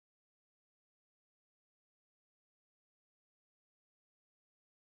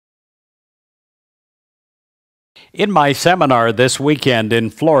In my seminar this weekend in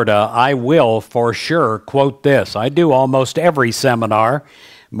Florida, I will for sure quote this. I do almost every seminar,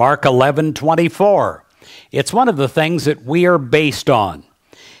 Mark 11:24. It's one of the things that we are based on.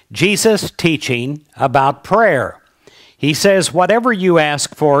 Jesus teaching about prayer. He says, whatever you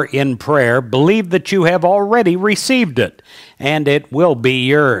ask for in prayer, believe that you have already received it, and it will be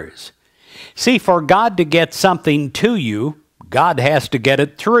yours. See, for God to get something to you, God has to get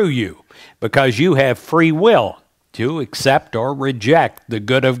it through you, because you have free will to accept or reject the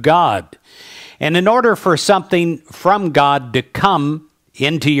good of God. And in order for something from God to come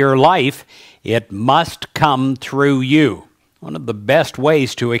into your life, it must come through you. One of the best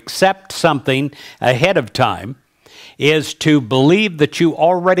ways to accept something ahead of time is to believe that you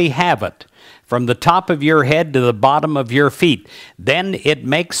already have it from the top of your head to the bottom of your feet. Then it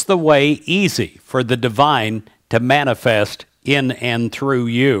makes the way easy for the divine to manifest in and through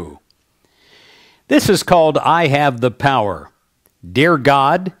you. This is called I Have the Power. Dear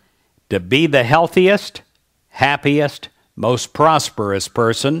God, to be the healthiest, happiest, most prosperous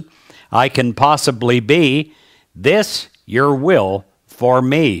person I can possibly be, this your will for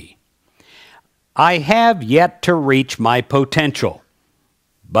me. I have yet to reach my potential,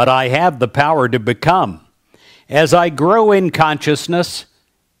 but I have the power to become. As I grow in consciousness,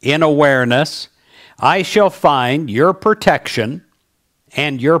 in awareness, I shall find your protection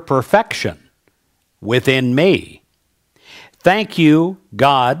and your perfection within me. Thank you,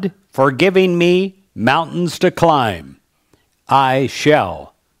 God, for giving me mountains to climb. I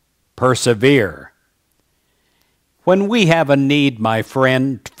shall persevere. When we have a need, my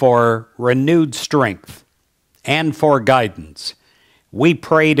friend, for renewed strength and for guidance, we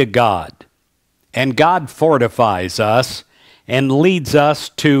pray to God, and God fortifies us and leads us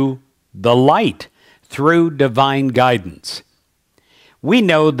to the light through divine guidance. We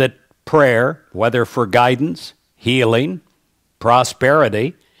know that prayer, whether for guidance, healing,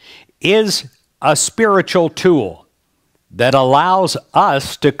 prosperity, is a spiritual tool that allows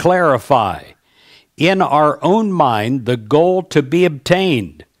us to clarify in our own mind the goal to be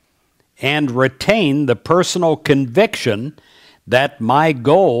obtained and retain the personal conviction that my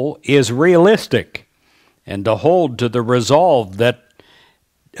goal is realistic, and to hold to the resolve that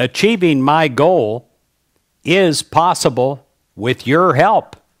achieving my goal is possible with your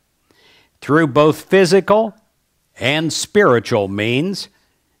help through both physical and spiritual means,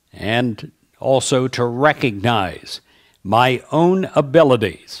 and also to recognize my own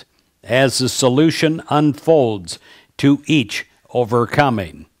abilities as the solution unfolds to each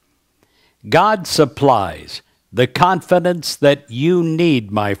overcoming. God supplies the confidence that you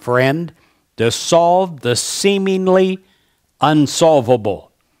need, my friend, to solve the seemingly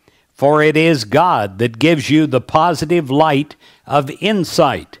unsolvable. For it is God that gives you the positive light of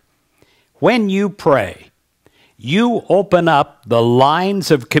insight. When you pray, you open up the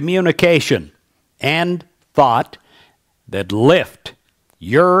lines of communication and thought that lift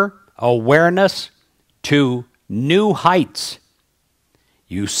your awareness to new heights.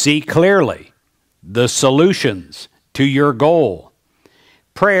 You see clearly the solutions to your goal.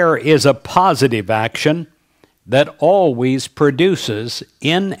 Prayer is a positive action that always produces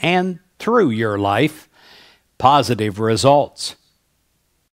in and through your life positive results.